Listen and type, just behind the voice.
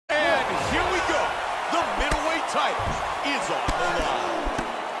title is on the line.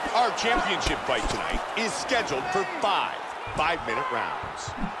 Our championship fight tonight is scheduled for 5 5-minute rounds.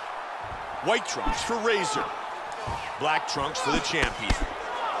 White trunks for Razor. Black trunks for the champion.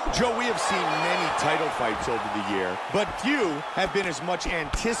 Joe, we have seen many title fights over the year, but few have been as much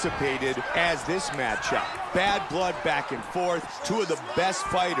anticipated as this matchup. Bad blood back and forth, two of the best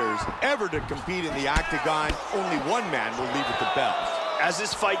fighters ever to compete in the octagon. Only one man will leave with the belt. As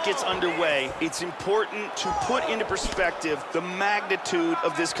this fight gets underway, it's important to put into perspective the magnitude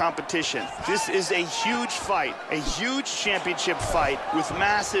of this competition. This is a huge fight, a huge championship fight with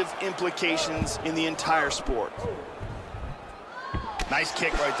massive implications in the entire sport. Nice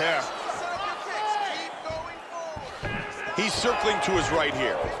kick right there. He's circling to his right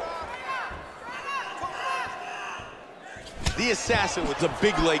here. The assassin with the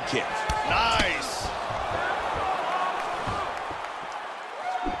big leg kick. Nice.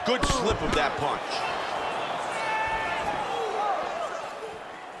 Good slip of that punch.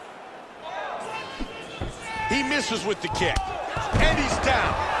 He misses with the kick. And he's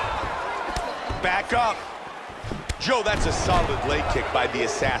down. Back up. Joe, that's a solid leg kick by the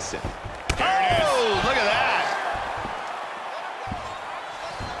assassin. There it is. Oh, look at that.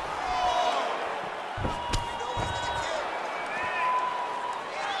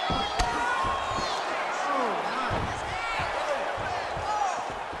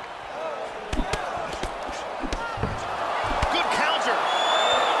 Good counter.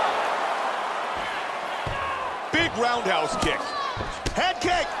 Big roundhouse kick. Head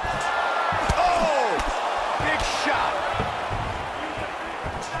kick. Oh, big shot.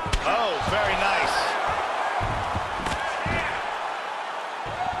 Oh, very nice.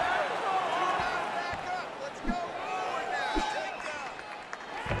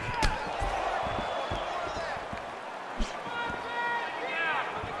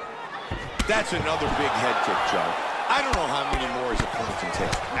 That's another big head kick, Joe. I don't know how many more his opponent can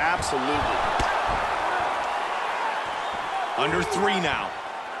take. Absolutely. Under 3 now.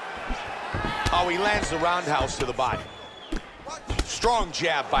 Oh, he lands the roundhouse to the body. Strong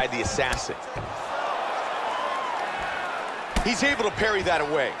jab by the assassin. He's able to parry that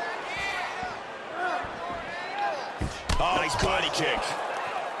away. Oh, nice body kick.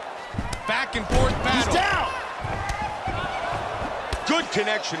 Back and forth battle. He's down. Good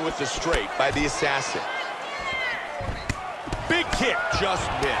connection with the straight by the assassin. Big kick, just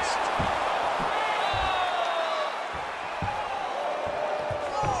missed.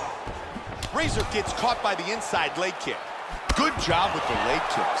 Razor gets caught by the inside leg kick. Good job with the leg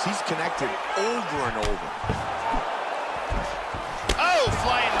kicks. He's connected over and over. Oh,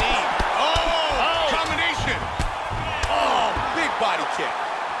 flying knee. Oh, combination. Oh, big body kick.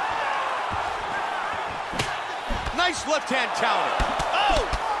 Nice left-hand counter. Oh,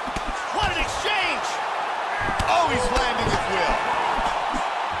 what an exchange. Oh, he's landing at will.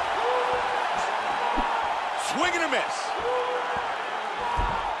 Swing and a miss.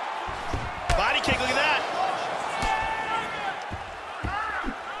 Body kick, look at that.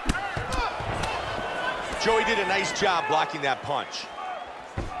 Joey did a nice job blocking that punch.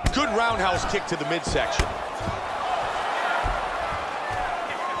 Good roundhouse kick to the midsection.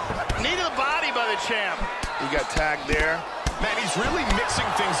 Knee to the body by the champ. He got tagged there. Man, he's really mixing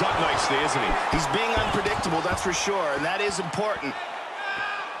things up nicely, isn't he? He's being unpredictable, that's for sure, and that is important.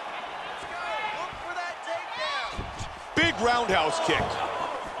 Big roundhouse kick.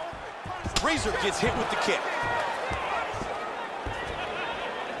 Razor gets hit with the kick.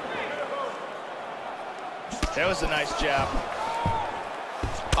 That was a nice jab.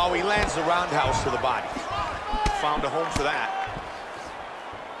 Oh, he lands the roundhouse to the body. Found a home for that.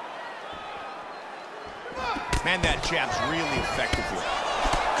 Man, that jab's really effective here.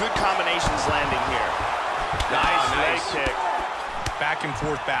 Good combinations landing here. Nice leg kick. Back and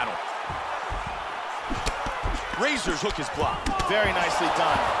forth battle. Razor's hook is blocked. Very nicely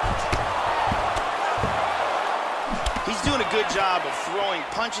done. He's doing a good job of throwing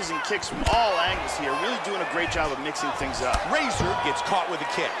punches and kicks from all angles here. Really doing a great job of mixing things up. Razor gets caught with a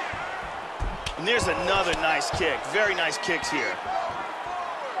kick. And there's another nice kick. Very nice kicks here.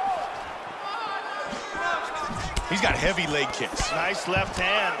 He's got heavy leg kicks. Nice left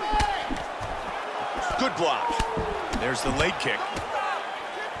hand. Good block. There's the leg kick.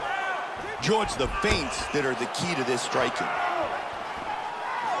 George, the feints that are the key to this striking.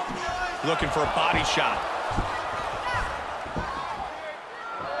 Looking for a body shot.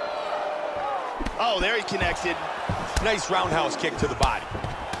 Oh, there he connected. Nice roundhouse kick to the body.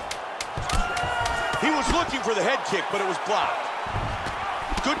 He was looking for the head kick, but it was blocked.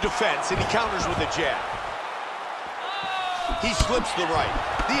 Good defense, and he counters with a jab. He slips the right.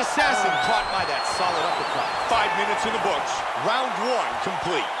 The assassin caught by that solid uppercut. 5 minutes in the books. Round 1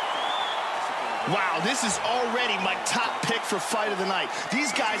 complete. Wow, this is already my top pick for fight of the night.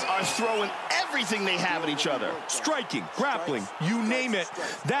 These guys are throwing everything they have at each other. Striking, grappling, you name it.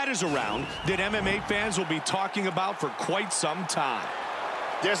 That is a round that MMA fans will be talking about for quite some time.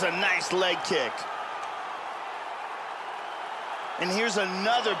 There's a nice leg kick. And here's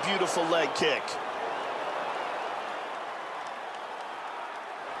another beautiful leg kick.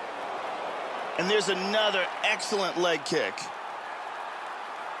 And there's another excellent leg kick.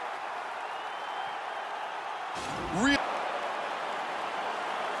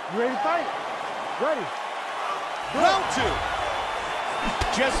 You ready to fight? Ready. Round 2.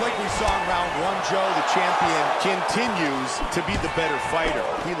 Just like we saw in round 1, Joe, the champion continues to be the better fighter.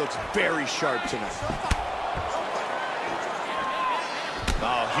 He looks very sharp tonight.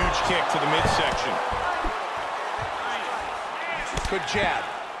 Oh, huge kick to the midsection. Good jab.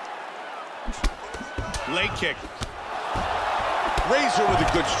 Leg kick. Razor with a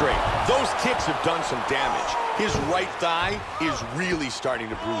good straight. Those kicks have done some damage. His right thigh is really starting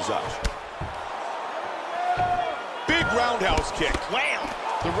to bruise up. Big roundhouse kick. Wham!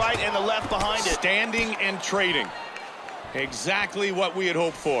 The right and the left behind it. Standing and trading. Exactly what we had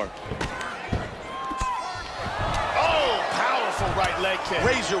hoped for. Oh, powerful right leg kick.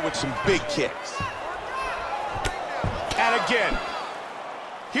 Razor with some big kicks. And again.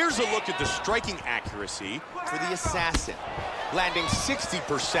 Here's a look at the striking accuracy for the assassin, landing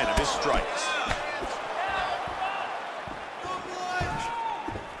 60% of his strikes.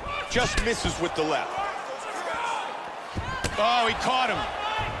 Just misses with the left. Oh, he caught him.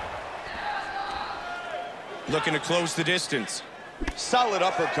 Looking to close the distance. Solid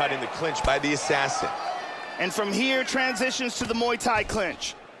uppercut in the clinch by the assassin. And from here, transitions to the Muay Thai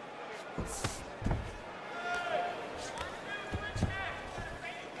clinch.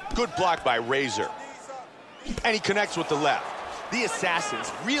 Good block by Razor. And he connects with the left. The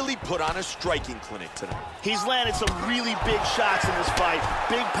assassins really put on a striking clinic tonight. He's landed some really big shots in this fight,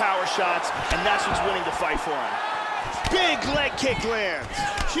 big power shots, and that's what's winning the fight for him. Big leg kick lands,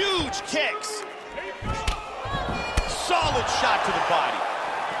 huge kicks. Solid shot to the body.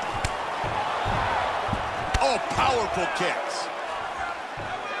 Oh, powerful kicks.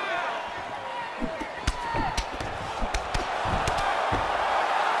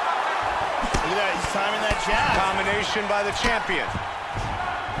 Look at that, he's timing that jab. Combination by the champion.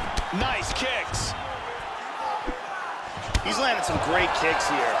 Nice kicks. He's landed some great kicks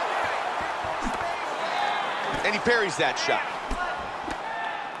here. And he parries that shot.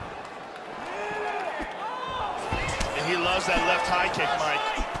 And he loves that left high kick, Mike.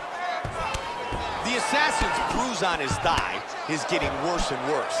 The assassin's bruise on his thigh is getting worse and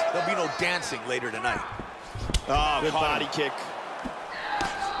worse. There'll be no dancing later tonight. Oh, good body kick.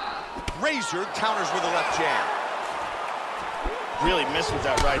 Razor counters with a left jab. Really missed with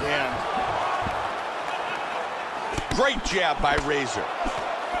that right hand. Great jab by Razor.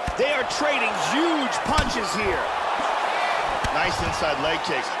 They are trading huge punches here. Nice inside leg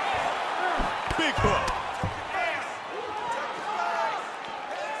kick. Big hook.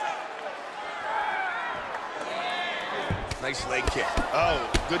 Nice leg kick. Oh,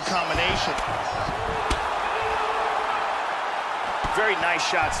 good combination. Very nice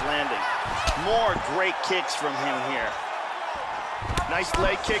shots landing. More great kicks from him here. Nice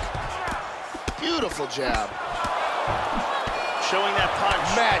leg kick. Beautiful jab. Showing that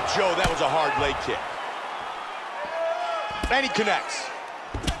punch. Mad Joe, that was a hard leg kick. And he connects.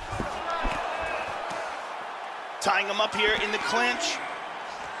 Tying him up here in the clinch.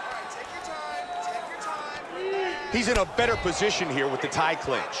 He's in a better position here with the tie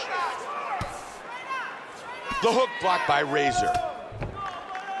clinch. The hook blocked by Razor.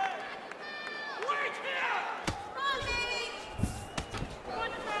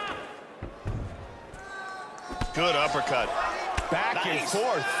 Good uppercut. Back and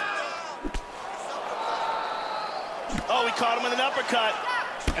forth. Oh, he caught him with an uppercut.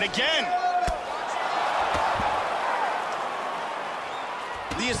 And again.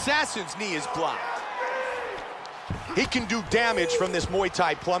 The assassin's knee is blocked. He can do damage from this Muay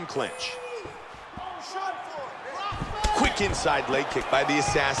Thai plum clinch. Quick inside leg kick by the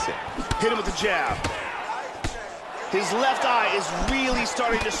assassin. Hit him with the jab. His left eye is really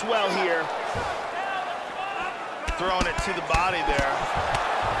starting to swell here. Throwing it to the body there.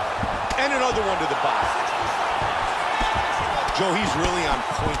 And another one to the body. Joe, he's really on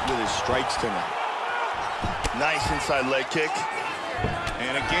point with his strikes tonight. Nice inside leg kick.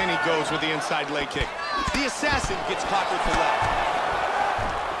 And again, he goes with the inside leg kick. The assassin gets caught with the left.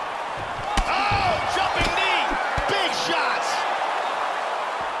 Oh, jumping knee. Big shots.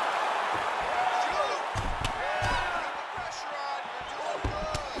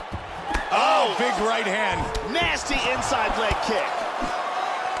 a big right hand. Nasty inside leg kick.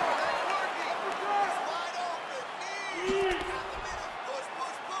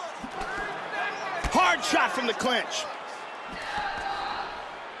 Hard shot from the clinch.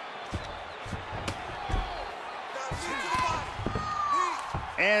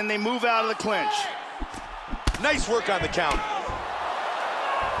 And they move out of the clinch. Nice work on the counter.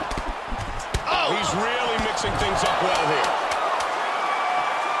 Oh, he's really mixing things up well here.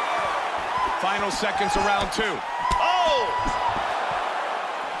 Final seconds of round 2. Oh!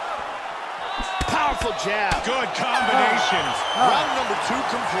 Powerful jab. Good combinations. Round number 2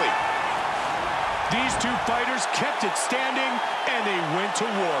 complete. These two fighters kept it standing, and they went to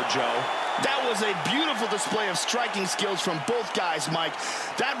war, Joe. That was a beautiful display of striking skills from both guys, Mike.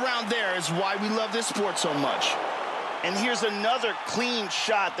 That round there is why we love this sport so much. And here's another clean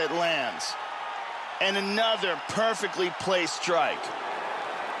shot that lands. And another perfectly placed strike.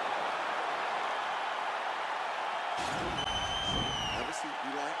 Have a seat,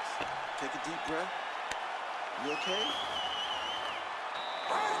 relax, take a deep breath. You okay?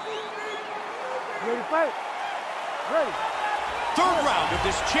 Ready to fight? Ready. Third round of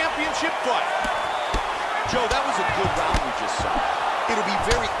this championship fight. Joe, that was a good round we just saw. It'll be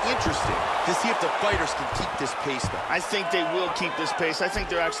very interesting to see if the fighters can keep this pace, though. I think they will keep this pace. I think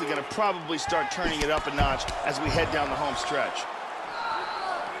they're actually going to probably start turning it up a notch as we head down the home stretch.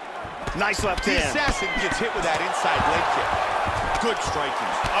 Nice left The hand. assassin gets hit with that inside leg kick. Good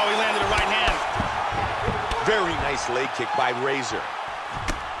striking. Oh, he landed a right hand. Very nice leg kick by Razor.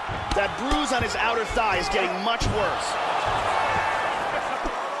 That bruise on his outer thigh is getting much worse.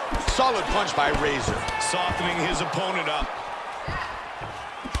 Solid punch by Razor. Softening his opponent up.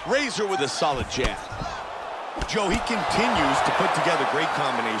 Razor with a solid jab. Joe, he continues to put together great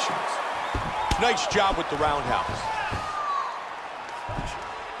combinations. Nice job with the roundhouse.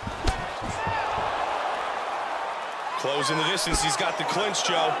 Closing the distance, he's got the clinch,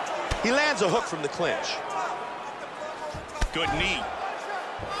 Joe. He lands a hook from the clinch. Good knee.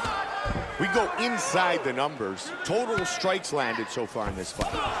 We go inside the numbers. Total strikes landed so far in this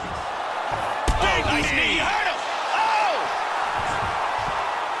fight. Oh, nice knee. He hurt him.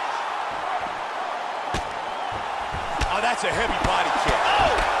 Oh, that's a heavy body kick.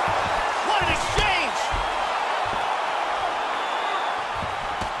 Oh, what an exchange.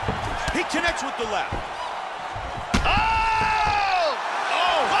 He connects with the left. Oh,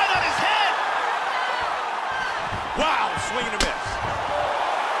 right on his head. Wow, swing and a miss.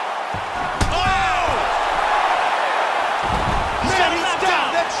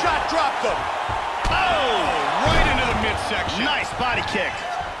 That shot dropped him. Oh, Right into the midsection. nice body kick.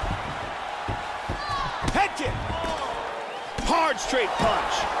 Head kick. Hard straight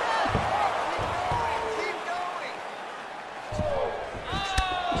punch.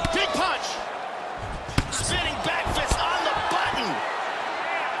 Big punch. Spinning back fist on the button.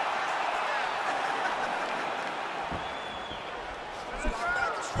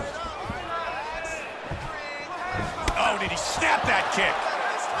 Oh, did he snap that kick?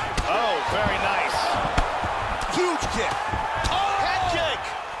 Oh, very nice. Huge kick. Head kick.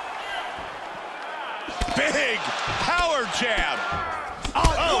 Big power jab.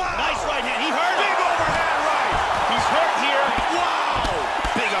 Oh, nice right hand. He hurt him. Big overhand right. He's hurt here. Wow.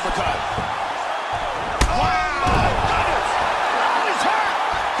 Big uppercut. Wow. Oh, goodness. Oh, he's hurt.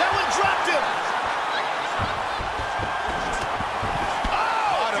 That one dropped him.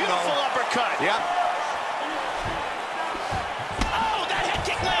 Oh, beautiful uppercut. Yep. Oh, that head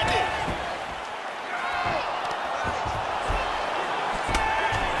kick landed.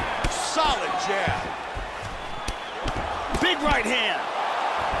 Solid jab. Big right hand.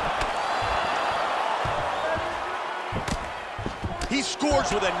 He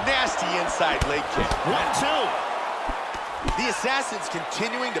scores with a nasty inside leg kick. 1-2. The assassin's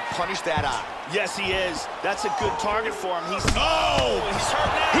continuing to punish that eye. Yes, he is. That's a good target for him. He's hurt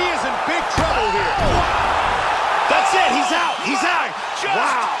now. He is in big trouble here. That's it. He's out. He's out. Just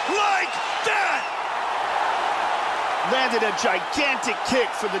like that. Landed a gigantic kick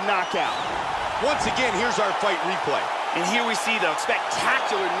for the knockout. Once again, here's our fight replay. And here we see the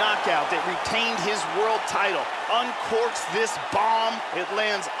spectacular knockout that retained his world title. Uncorks this bomb. It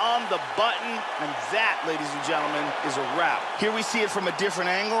lands on the button. And that, ladies and gentlemen, is a wrap. Here we see it from a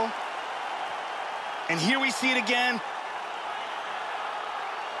different angle. And here we see it again.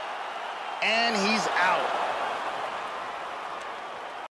 And he's out.